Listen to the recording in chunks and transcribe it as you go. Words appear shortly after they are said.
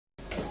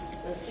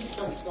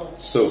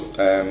So,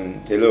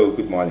 hello,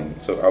 good morning.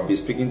 So, I'll be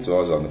speaking to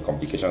us on the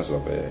complications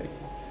of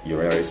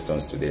urinary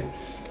stones today.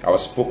 I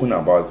was spoken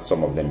about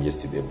some of them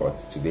yesterday, but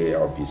today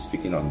I'll be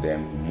speaking on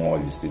them more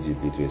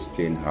illustratively to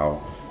explain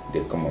how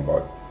they come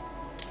about.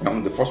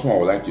 The first one I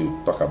would like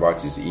to talk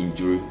about is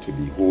injury to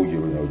the whole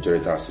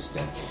urinary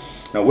system.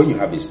 Now, when you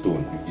have a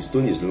stone, if the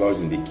stone is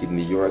lodged in the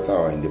kidney, ureter,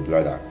 or in the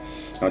bladder,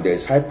 now there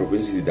is high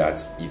probability that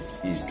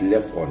if it's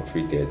left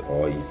untreated,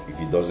 or if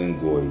it doesn't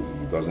go,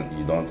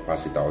 you don't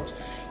pass it out,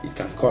 it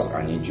can cause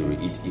an injury.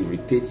 It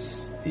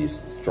irritates the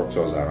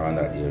structures around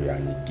that area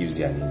and it gives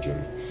you an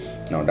injury.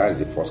 Now that's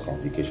the first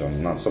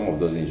complication. Now some of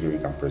those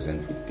injuries can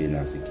present with pain,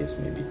 as the case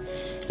may be.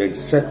 Then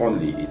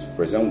secondly, it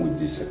presents with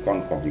the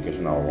second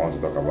complication I want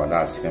to talk about,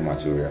 that's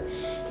hematuria.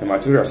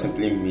 Hematuria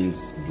simply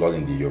means blood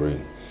in the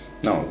urine.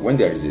 Now when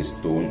there is a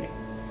stone,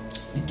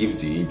 it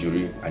gives the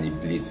injury and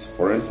it bleeds.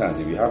 For instance,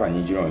 if you have an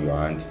injury on your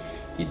hand,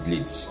 it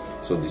bleeds.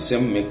 So the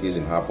same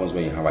mechanism happens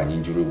when you have an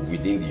injury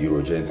within the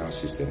urogenital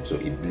system. So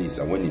it bleeds,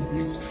 and when it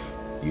bleeds,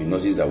 you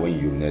notice that when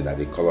you urinate, that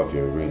the color of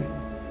your urine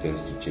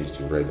tends to change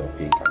to red or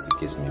pink, as the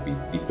case may be.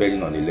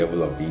 Depending on the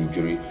level of the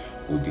injury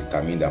will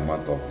determine the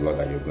amount of blood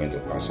that you're going to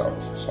pass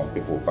out. Some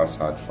people pass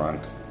out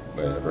frank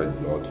red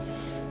blood,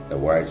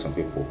 white. Some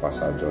people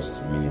pass out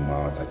just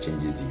minimal that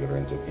changes the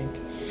urine to pink.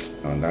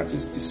 And that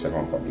is the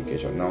second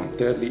complication. Now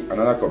thirdly,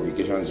 another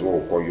complication is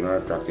what we call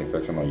urinary tract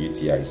infection, or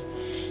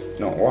UTIs.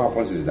 Now what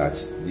happens is that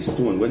the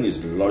stone, when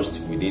it's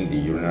lodged within the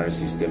urinary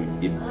system,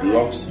 it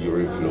blocks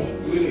urine flow.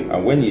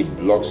 And when it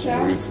blocks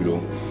urine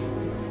flow,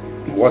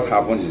 what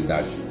happens is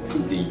that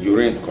the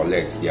urine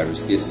collects, there is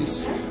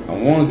stasis,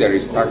 and once there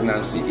is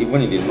stagnancy,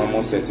 even in the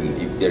normal setting,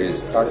 if there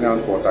is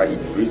stagnant water, it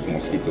breeds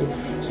mosquito.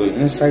 So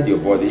inside your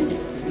body,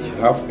 if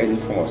you have any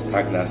form of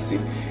stagnancy,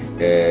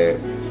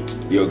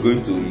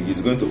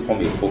 it's going to form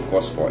a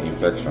focus for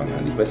infection,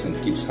 and the person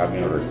keeps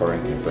having a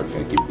recurrent infection.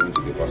 You keep going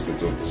to the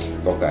hospital,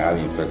 doctor, I have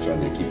infection,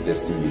 they keep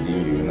testing you,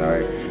 doing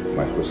urinary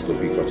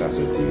microscopic culture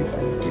sensitivity,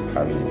 and you keep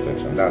having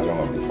infection. That's one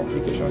of the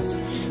complications.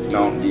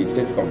 Now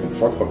the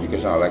fourth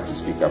complication I'd like to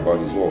speak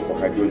about is what we call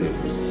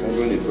hydronephrosis.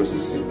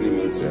 Hydronephrosis simply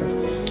means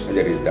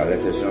there is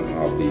dilatation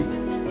of the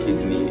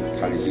kidney,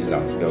 calyces,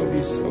 and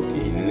pelvis.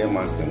 Okay, in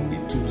layman's term, the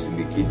tubes in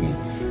the kidney,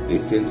 they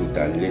tend to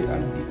dilate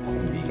and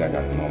become bigger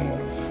than normal.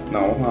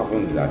 Now what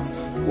happens is that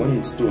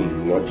when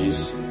stone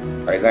lodges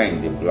either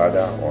in the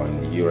bladder or in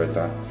the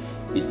ureter,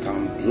 it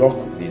can block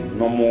the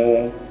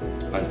normal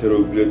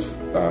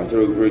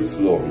anterograde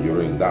flow of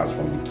urine, that's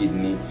from the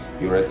kidney,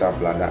 ureter,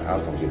 bladder,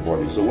 out of the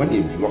body. So when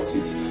it blocks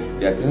it,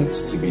 there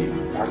tends to be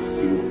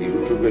backflow, a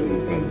retrograde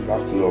movement,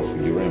 backflow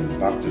of urine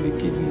back to the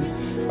kidneys,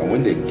 and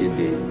when they get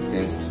there, it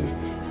tends to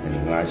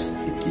enlarge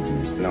the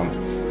kidneys. Now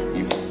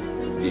if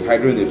the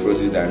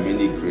hydronephrosis, there are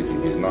many grades.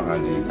 If it's not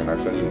handled, it can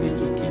actually lead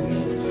to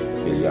kidney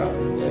failure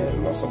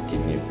and loss of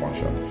kidney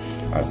function,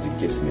 as the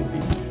case may be.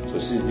 So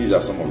see, these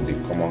are some of the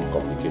common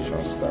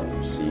complications that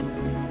we see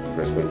with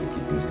respect to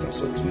kidney stones.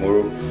 So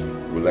tomorrow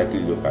we'll likely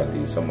look at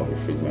some of the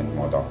treatment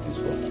modalities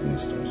for kidney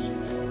stones.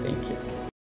 Thank you.